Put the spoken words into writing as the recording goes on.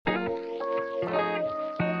Hey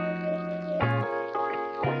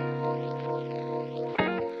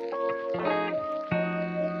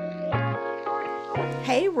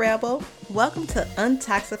Rebel, welcome to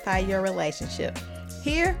Untoxify Your Relationship.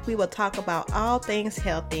 Here we will talk about all things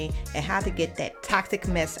healthy and how to get that toxic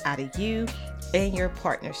mess out of you and your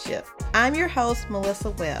partnership. I'm your host,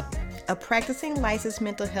 Melissa Webb, a practicing licensed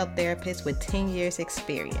mental health therapist with 10 years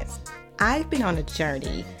experience. I've been on a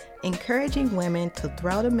journey encouraging women to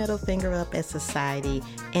throw the middle finger up at society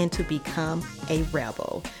and to become a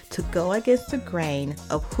rebel, to go against the grain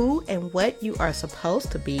of who and what you are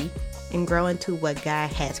supposed to be and grow into what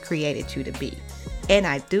God has created you to be. And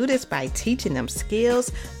I do this by teaching them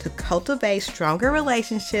skills to cultivate stronger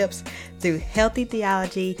relationships through healthy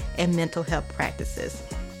theology and mental health practices.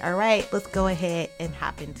 All right, let's go ahead and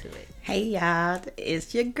hop into it. Hey y'all,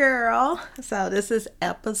 it's your girl. So this is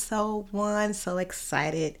episode 1. So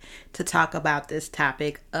excited to talk about this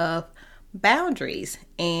topic of boundaries.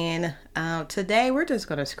 And today we're just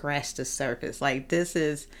going to scratch the surface. Like, this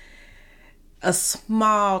is a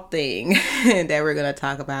small thing that we're going to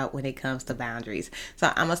talk about when it comes to boundaries. So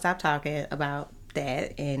I'm going to stop talking about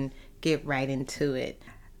that and get right into it.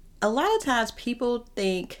 A lot of times people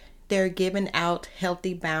think they're giving out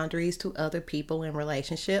healthy boundaries to other people in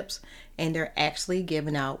relationships, and they're actually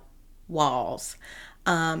giving out walls.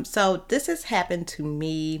 So this has happened to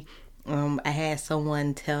me. I had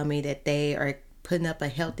someone tell me that they are putting up a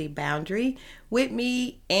healthy boundary with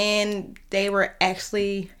me, and they were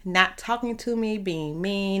actually not talking to me, being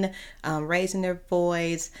mean, raising their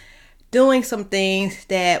voice, doing some things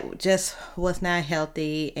that just was not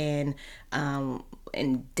healthy, and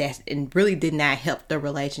really did not help the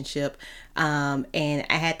relationship. And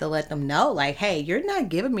I had to let them know, like, hey, you're not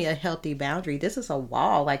giving me a healthy boundary. This is a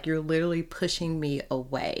wall. Like, you're literally pushing me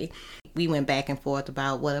away. We went back and forth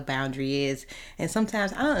about what a boundary is. And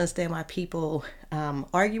sometimes I don't understand why people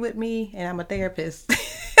argue with me, and I'm a therapist.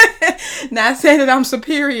 Not saying that I'm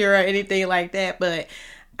superior or anything like that, but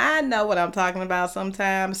I know what I'm talking about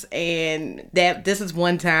sometimes. And that this is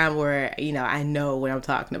one time where, I know what I'm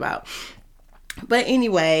talking about. But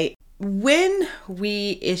anyway, when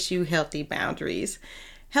we issue healthy boundaries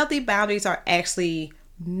are actually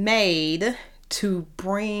made to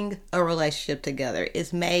bring a relationship together.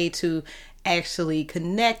 It's made to actually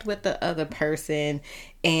connect with the other person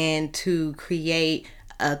and to create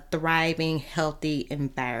a thriving, healthy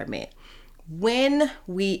environment. When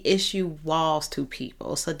we issue walls to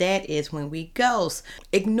people, so that is when we ghost,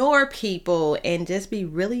 ignore people, and just be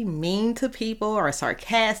really mean to people, or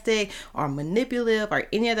sarcastic or manipulative or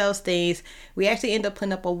any of those things, we actually end up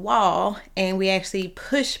putting up a wall, and we actually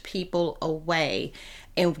push people away.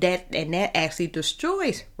 And that actually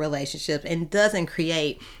destroys relationships and doesn't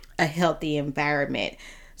create a healthy environment.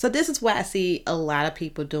 So this is what I see a lot of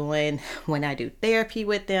people doing when I do therapy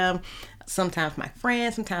with them. Sometimes my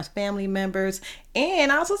friends, sometimes family members.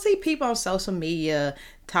 And I also see people on social media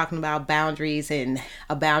talking about boundaries, and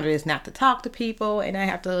a boundary is not to talk to people. And I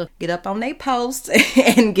have to get up on their posts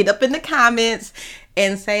and get up in the comments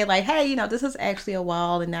and say, like, hey, this is actually a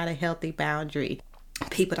wall and not a healthy boundary.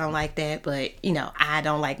 People don't like that, but I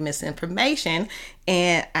don't like misinformation,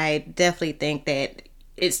 and I definitely think that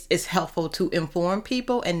it's helpful to inform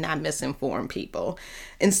people and not misinform people.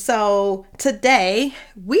 And so today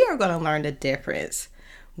we are going to learn the difference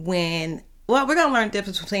we're going to learn the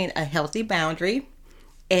difference between a healthy boundary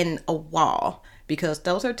and a wall, because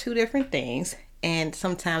those are two different things. And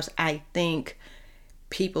sometimes I think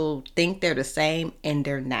people think they're the same, and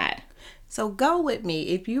they're not. So go with me.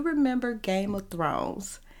 If you remember Game of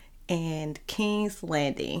Thrones and King's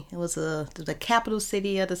Landing, it was the capital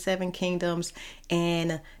city of the Seven Kingdoms,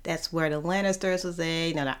 and that's where the Lannisters was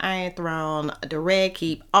at, the Iron Throne, the Red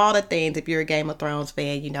Keep, all the things. If you're a Game of Thrones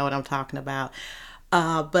fan, you know what I'm talking about.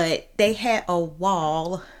 But they had a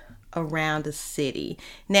wall around the city.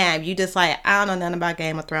 Now, if you just like, I don't know nothing about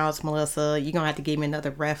Game of Thrones, Melissa, you're going to have to give me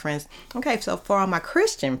another reference. Okay, so for all my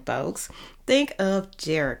Christian folks, think of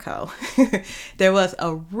Jericho. There was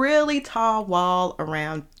a really tall wall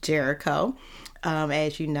around Jericho.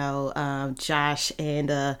 As you know, Josh and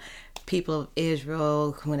the people of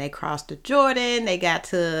Israel, when they crossed the Jordan, they got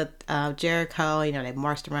to Jericho. They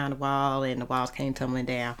marched around the wall, and the walls came tumbling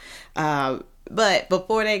down. But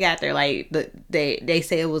before they got there, like they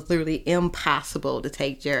say it was literally impossible to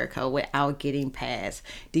take Jericho without getting past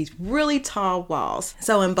these really tall walls.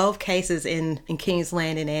 So in both cases, in King's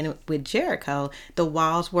Landing and with Jericho, the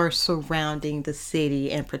walls were surrounding the city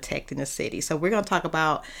and protecting the city. So we're going to talk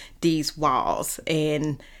about these walls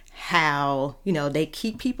and how, they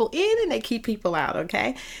keep people in and they keep people out.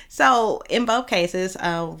 Okay. So in both cases,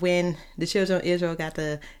 when the children of Israel got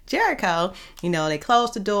to Jericho, they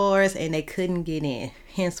closed the doors and they couldn't get in.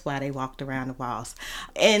 Hence why they walked around the walls.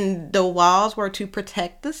 And the walls were to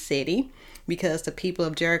protect the city, because the people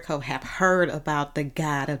of Jericho have heard about the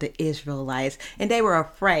God of the Israelites and they were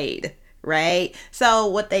afraid, right? So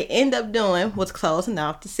what they end up doing was closing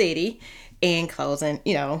off the city and closing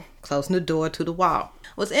the door to the wall.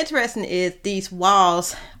 What's interesting is these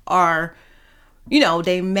walls are,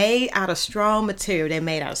 they made out of strong material. They're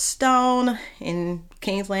made out of stone in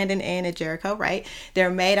King's Landing and in Jericho, right? They're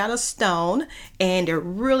made out of stone and they're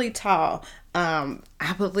really tall.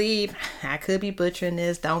 I believe, I could be butchering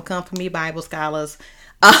this, don't come for me, Bible scholars.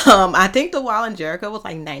 I think the wall in Jericho was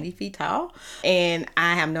like 90 feet tall, and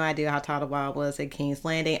I have no idea how tall the wall was at King's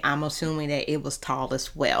Landing. I'm assuming that it was tall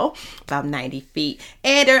as well, about 90 feet.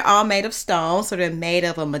 And they're all made of stone, so they're made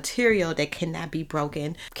of a material that cannot be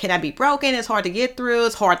broken. It's hard to get through,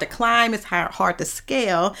 it's hard to climb, it's hard to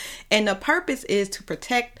scale. And the purpose is to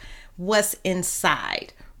protect what's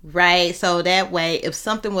inside. Right? So that way, if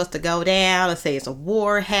something was to go down, let's say it's a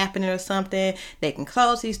war happening or something, they can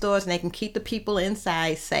close these doors and they can keep the people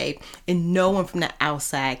inside safe and no one from the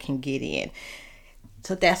outside can get in.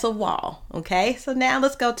 So that's a wall. Okay. So now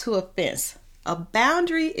let's go to a fence. A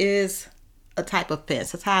boundary is a type of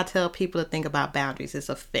fence. That's how I tell people to think about boundaries. It's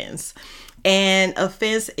a fence. And a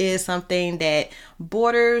fence is something that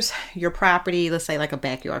borders your property. Let's say like a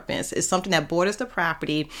backyard fence. It's something that borders the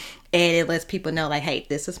property and it lets people know like, hey,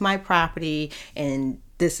 this is my property and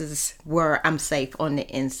this is where I'm safe on the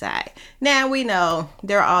inside. Now we know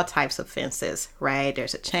there are all types of fences, right?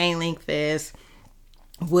 There's a chain link fence,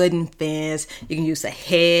 wooden fence. You can use a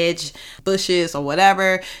hedge, bushes or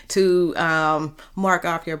whatever to mark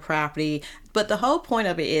off your property. But the whole point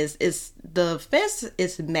of it is the fence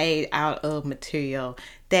is made out of material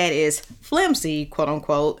that is flimsy, quote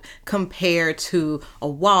unquote, compared to a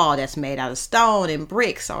wall that's made out of stone and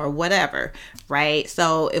bricks or whatever, right?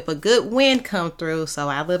 So if a good wind comes through, so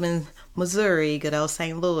I live in Missouri, good old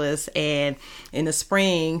St. Louis, and in the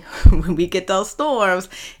spring when we get those storms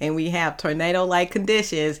and we have tornado-like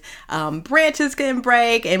conditions, branches can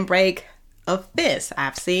break a fence.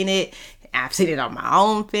 I've seen it on my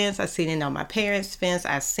own fence. I've seen it on my parents' fence.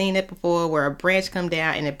 I've seen it before where a branch come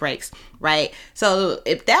down and it breaks, right? So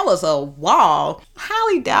if that was a wall,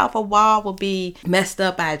 highly doubt a wall will be messed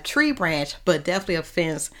up by a tree branch, but definitely a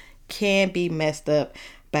fence can be messed up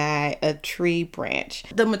by a tree branch.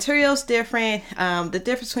 The material's different. The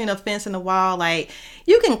difference between a fence and a wall, like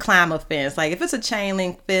you can climb a fence. Like if it's a chain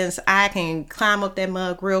link fence, I can climb up that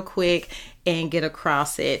mug real quick and get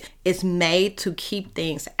across it. It's made to keep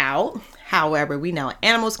things out. However, we know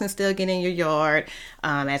animals can still get in your yard.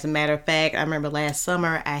 As a matter of fact, I remember last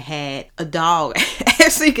summer I had a dog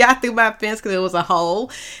actually got through my fence because it was a hole,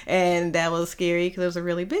 and that was scary because it was a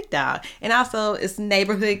really big dog. And also, it's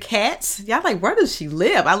neighborhood cats. Y'all like, where does she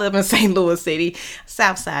live? I live in St. Louis City,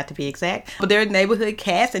 South Side to be exact. But they're neighborhood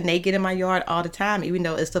cats, and they get in my yard all the time, even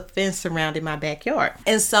though it's a fence surrounding my backyard.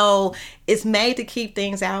 And so it's made to keep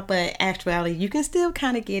things out, but actually, you can still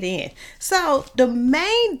kind of get in. So the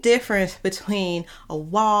main difference between a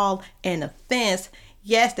wall and a fence,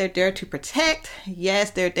 yes, they're there to protect.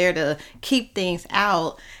 Yes, they're there to keep things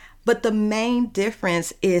out. But the main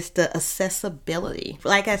difference is the accessibility.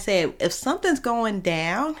 Like I said, if something's going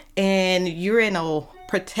down and you're in a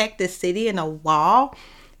protected city in a wall,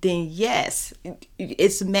 then yes,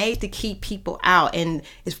 it's made to keep people out. And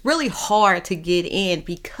it's really hard to get in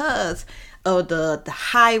because of the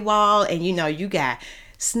high wall. And you got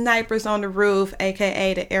snipers on the roof,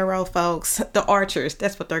 aka the arrow folks, the archers,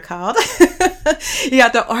 that's what they're called. You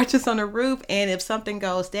got the archers on the roof, and if something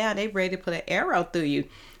goes down, they ready to put an arrow through you.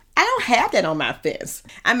 I don't have that on my fence.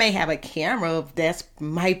 I may have a camera, that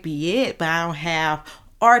might be it, but I don't have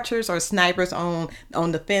archers or snipers on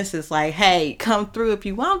the fences like, hey, come through if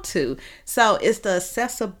you want to. So it's the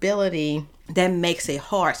accessibility that makes it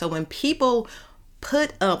hard. So when people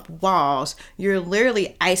put up walls, you're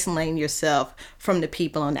literally isolating yourself from the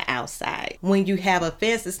people on the outside. When you have a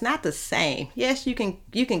fence, it's not the same. Yes, you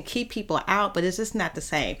can keep people out, but it's just not the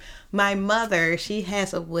same. My mother, she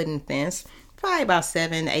has a wooden fence, probably about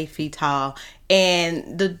 7-8 feet tall,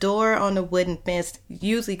 and the door on the wooden fence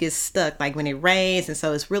usually gets stuck like when it rains, and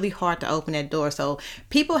so it's really hard to open that door. So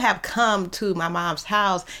people have come to my mom's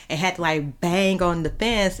house and had to like bang on the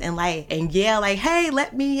fence and yell like, hey,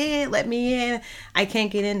 let me in, I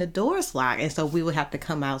can't get in, the door's locked. And so we would have to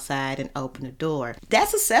come outside and open the door.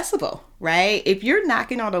 That's accessible, right? If you're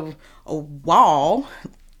knocking on a wall,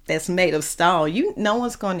 that's made of stone. No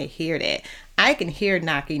one's going to hear that. I can hear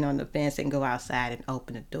knocking on the fence and go outside and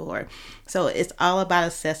open the door. So it's all about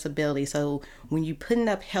accessibility. So when you're putting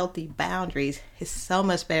up healthy boundaries, it's so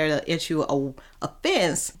much better to issue a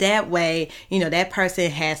fence. That way, that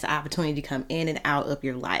person has the opportunity to come in and out of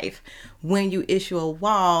your life. When you issue a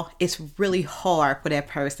wall, it's really hard for that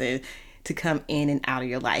person to come in and out of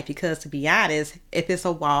your life. Because to be honest, if it's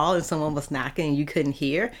a wall and someone was knocking and you couldn't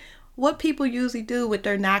hear, what people usually do with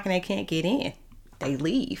their knocking, they can't get in. They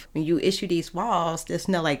leave. When you issue these walls, just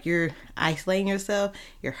know like you're isolating yourself,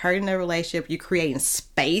 you're hurting the relationship, you're creating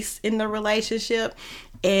space in the relationship,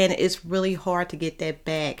 and it's really hard to get that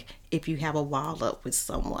back if you have a wall up with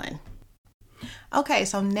someone. Okay,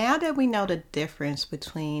 so now that we know the difference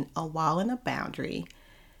between a wall and a boundary,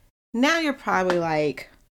 now you're probably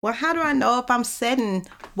like, well, how do I know if I'm setting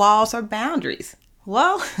walls or boundaries?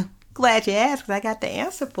 Well, glad you asked, because I got the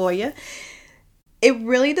answer for you. It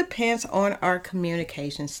really depends on our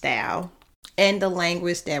communication style and the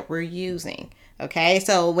language that we're using. Okay,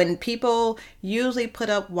 so when people usually put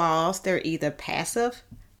up walls, they're either passive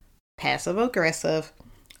aggressive,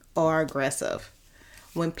 or aggressive.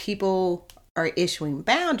 When people are issuing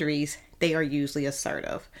boundaries, they are usually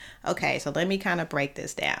assertive. Okay, so let me kind of break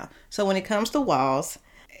this down. So when it comes to walls,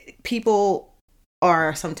 people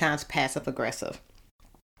are sometimes passive aggressive.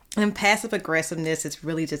 And passive aggressiveness is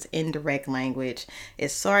really just indirect language.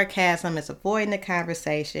 It's sarcasm, it's avoiding the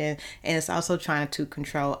conversation, and it's also trying to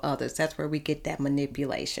control others. That's where we get that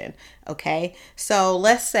manipulation. Okay, so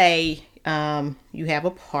let's say you have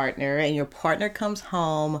a partner and your partner comes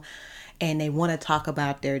home and they want to talk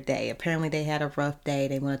about their day. Apparently they had a rough day.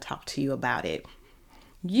 They want to talk to you about it.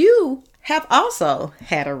 You have also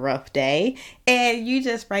had a rough day, and you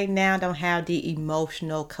just right now don't have the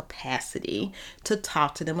emotional capacity to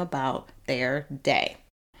talk to them about their day.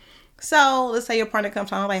 So let's say your partner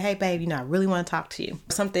comes home like, hey babe, I really want to talk to you.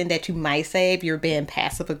 Something that you might say if you're being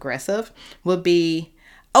passive aggressive would be,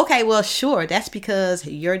 okay, well, sure. That's because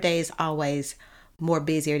your day is always more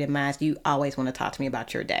busier than mine. You always want to talk to me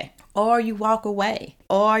about your day. Or you walk away,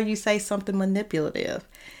 or you say something manipulative.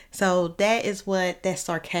 So that is what that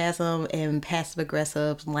sarcasm and passive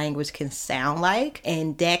aggressive language can sound like.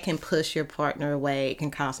 And that can push your partner away. It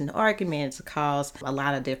can cause an argument. It can cause a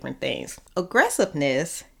lot of different things.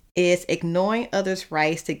 Aggressiveness is ignoring others'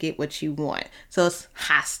 rights to get what you want. So it's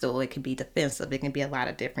hostile. It can be defensive. It can be a lot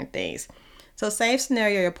of different things. So same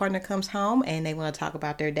scenario, your partner comes home and they want to talk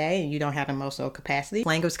about their day and you don't have emotional capacity.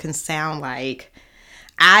 Language can sound like,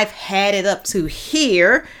 I've had it up to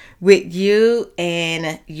here with you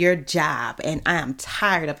and your job, and I am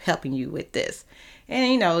tired of helping you with this.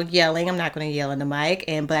 And yelling, I'm not going to yell in the mic,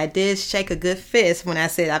 but I did shake a good fist when I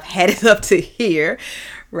said I've had it up to here,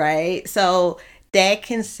 right? So that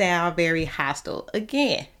can sound very hostile.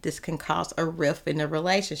 Again, this can cause a rift in the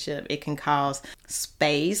relationship. It can cause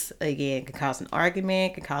space. Again, it can cause an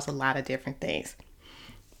argument. It can cause a lot of different things.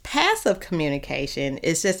 Passive communication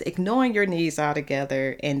is just ignoring your needs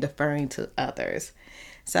altogether and deferring to others.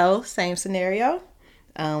 So same scenario.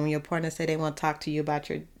 When your partner say they want to talk to you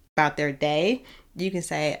about their day, you can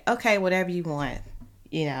say, okay, whatever you want.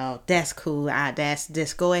 That's cool.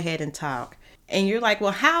 Just go ahead and talk. And you're like,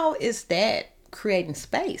 well, how is that creating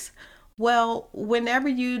space? Well, whenever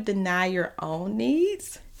you deny your own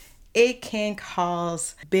needs, it can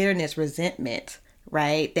cause bitterness, resentment,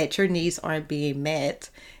 right? That your needs aren't being met.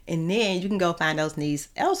 And then you can go find those needs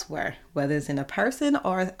elsewhere, whether it's in a person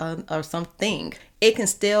or something. It can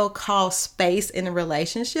still cause space in a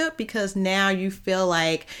relationship because now you feel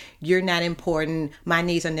like you're not important. My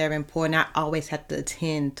needs are never important. I always have to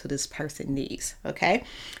attend to this person's needs. Okay.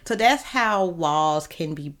 So that's how walls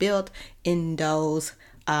can be built in those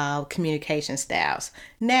communication styles.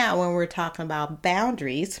 Now, when we're talking about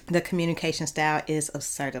boundaries, the communication style is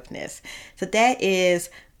assertiveness. So that is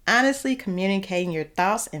honestly communicating your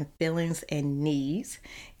thoughts and feelings and needs,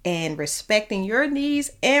 and respecting your needs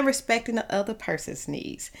and respecting the other person's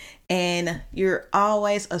needs. And you're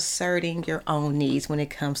always asserting your own needs when it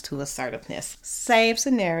comes to assertiveness. Same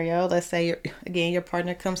scenario. Let's say, your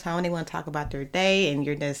partner comes home, they want to talk about their day, and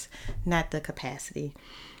you're just not the capacity.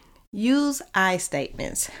 Use I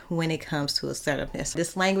statements when it comes to assertiveness.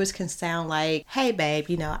 This language can sound like, hey babe,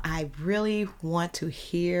 I really want to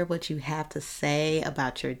hear what you have to say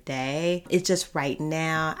about your day. It's just right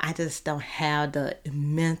now, I just don't have the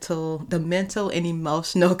mental and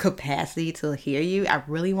emotional capacity to hear you. I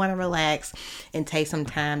really want to relax and take some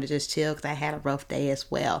time to just chill because I had a rough day as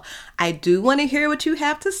well. I do want to hear what you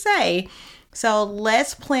have to say, So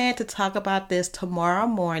let's plan to talk about this tomorrow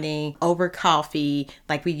morning over coffee,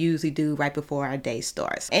 like we usually do right before our day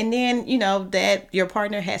starts. And then, that your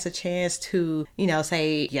partner has a chance to,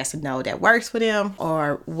 say yes or no that works for them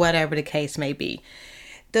or whatever the case may be.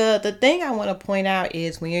 The thing I want to point out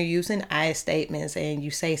is when you're using I statements and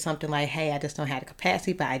you say something like, hey, I just don't have the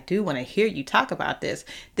capacity, but I do want to hear you talk about this.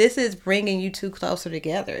 This is bringing you two closer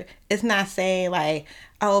together. It's not saying like,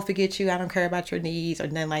 oh, forget you, I don't care about your needs or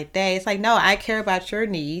nothing like that. It's like, no, I care about your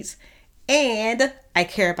needs and I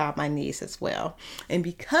care about my needs as well. And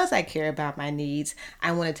because I care about my needs,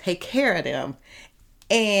 I want to take care of them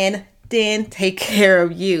and then take care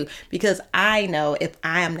of you, because I know if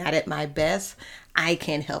I am not at my best, I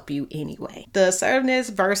can help you anyway. The assertiveness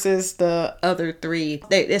versus the other three,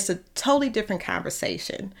 it's a totally different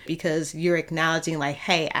conversation, because you're acknowledging like,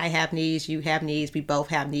 hey, I have needs, you have needs, we both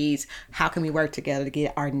have needs. How can we work together to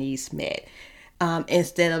get our needs met?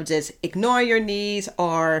 Instead of just ignoring your needs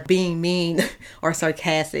or being mean or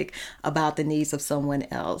sarcastic about the needs of someone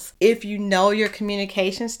else. If you know your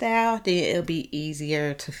communication style, then it'll be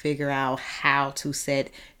easier to figure out how to set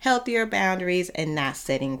healthier boundaries and not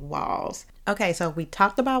setting walls. Okay, so we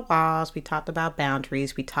talked about walls, we talked about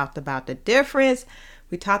boundaries, we talked about the difference,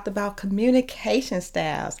 we talked about communication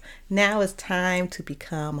styles. Now it's time to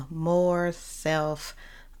become more self-aware.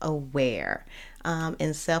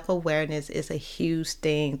 And self-awareness is a huge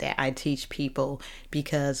thing that I teach people,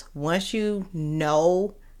 because once you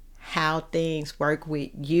know how things work with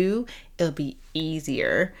you, it'll be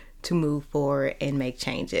easier to move forward and make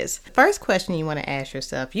changes. First question you want to ask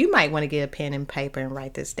yourself, you might want to get a pen and paper and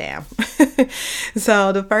write this down.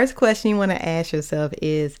 So the first question you want to ask yourself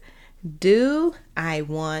is, do I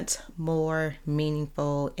want more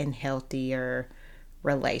meaningful and healthier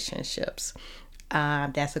relationships?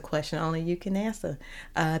 That's a question only you can answer,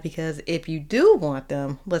 because if you do want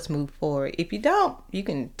them, let's move forward. If you don't, you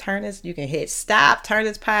can hit stop, turn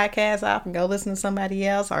this podcast off and go listen to somebody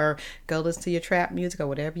else, or go listen to your trap music or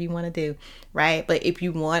whatever you want to do, right? But if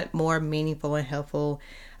you want more meaningful and helpful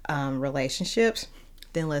relationships,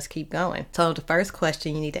 then let's keep going. So the first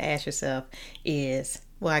question you need to ask yourself is,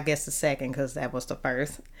 well, I guess the second, because that was the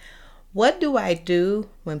first. What do I do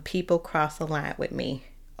when people cross the line with me?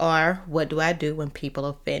 Or what do I do when people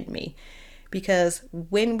offend me? Because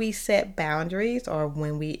when we set boundaries or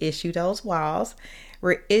when we issue those walls,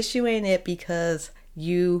 we're issuing it because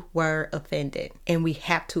you were offended. And we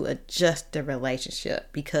have to adjust the relationship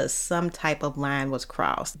because some type of line was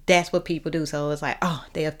crossed. That's what people do. So it's like, oh,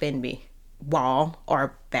 they offend me. Wall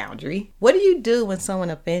or boundary. What do you do when someone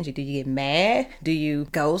offends you? Do you get mad? Do you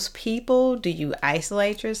ghost people? Do you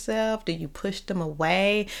isolate yourself? Do you push them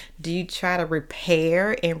away? Do you try to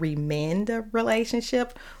repair and remend the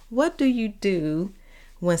relationship? What do you do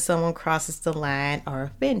when someone crosses the line or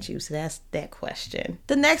offends you? So that's that question.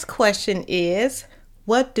 The next question is,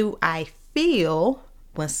 what do I feel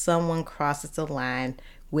when someone crosses the line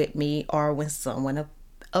with me or when someone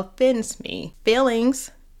offends me? Feelings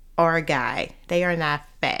are a guide. They are not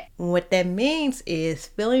fact. What that means is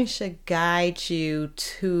feelings should guide you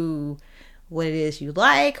to what it is you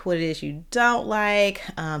like, what it is you don't like,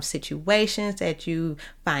 situations that you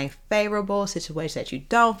find favorable, situations that you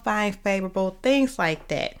don't find favorable, things like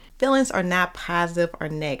that. Feelings are not positive or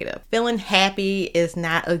negative. Feeling happy is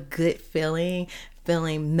not a good feeling.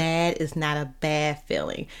 Feeling mad is not a bad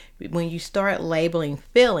feeling. When you start labeling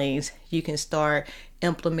feelings, you can start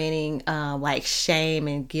implementing like shame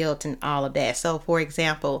and guilt and all of that. So for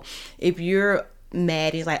example, if you're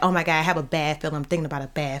mad, it's like, oh my God, I have a bad feeling. I'm thinking about a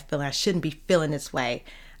bad feeling. I shouldn't be feeling this way.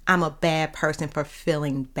 I'm a bad person for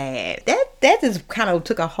feeling bad. That just kind of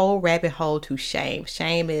took a whole rabbit hole to shame.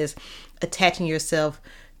 Shame is attaching yourself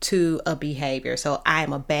to a behavior. So I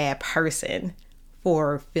am a bad person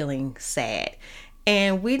for feeling sad.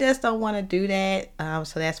 And we just don't want to do that.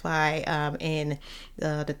 So that's why in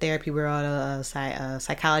the therapy world,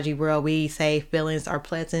 psychology world, we say feelings are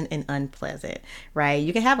pleasant and unpleasant, right?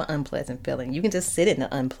 You can have an unpleasant feeling. You can just sit in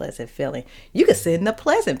the unpleasant feeling. You can sit in the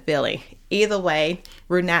pleasant feeling. Either way,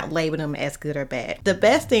 we're not labeling them as good or bad. The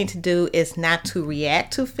best thing to do is not to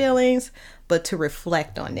react to feelings, but to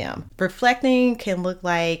reflect on them. Reflecting can look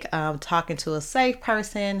like talking to a safe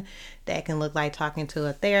person. That can look like talking to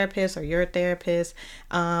a therapist or your therapist.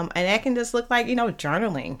 And that can just look like,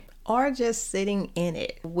 journaling or just sitting in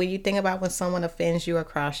it. When you think about when someone offends you or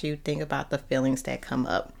crosses you, think about the feelings that come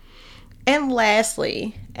up. And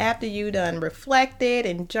lastly, after you done reflected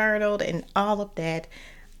and journaled and all of that,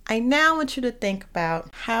 I now want you to think about,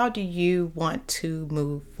 how do you want to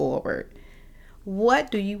move forward? What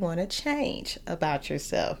do you want to change about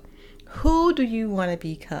yourself? Who do you want to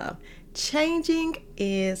become? changing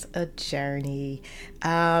is a journey.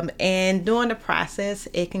 And during the process,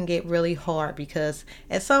 it can get really hard because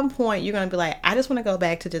at some point you're going to be like, I just want to go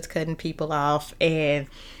back to just cutting people off and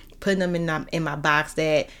putting them in my box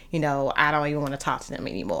that, I don't even want to talk to them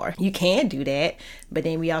anymore. You can do that, but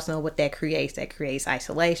then we also know what that creates. That creates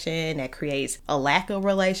isolation, that creates a lack of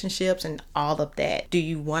relationships and all of that. Do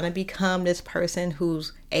you want to become this person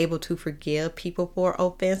who's able to forgive people for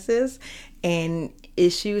offenses and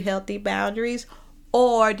issue healthy boundaries?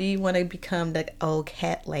 Or do you want to become the old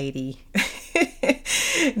cat lady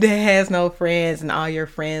that has no friends and all your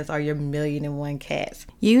friends are your 1,000,001 cats?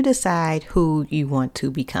 You decide who you want to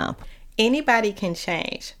become. Anybody can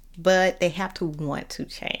change, but they have to want to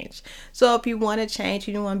change. So if you want to change,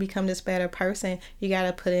 you want to become this better person, you got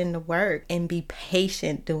to put in the work and be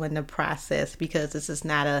patient during the process, because this is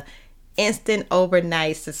not a instant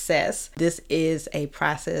overnight success. This is a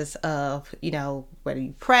process of, whether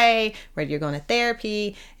you pray, whether you're going to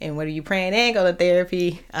therapy, and whether you praying and go to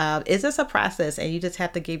therapy, it's just a process, and you just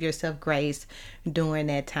have to give yourself grace during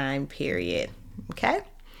that time period. Okay?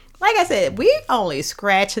 Like I said, we only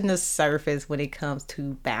scratching the surface when it comes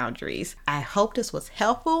to boundaries. I hope this was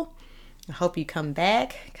helpful. I hope you come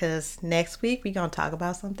back, because next week we're going to talk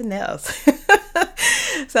about something else.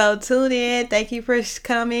 So tune in. Thank you for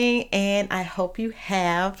coming, and I hope you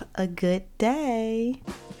have a good day.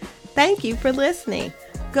 Thank you for listening.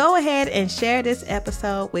 Go ahead and share this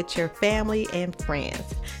episode with your family and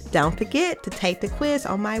friends. Don't forget to take the quiz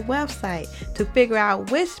on my website to figure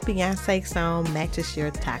out which Beyonce song matches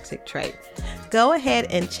your toxic trait. Go ahead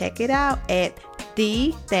and check it out at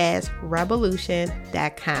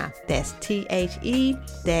the-rebelution.com. That's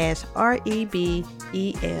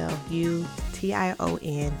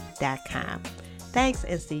THE-REBELUTION.com. Thanks,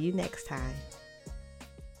 and see you next time.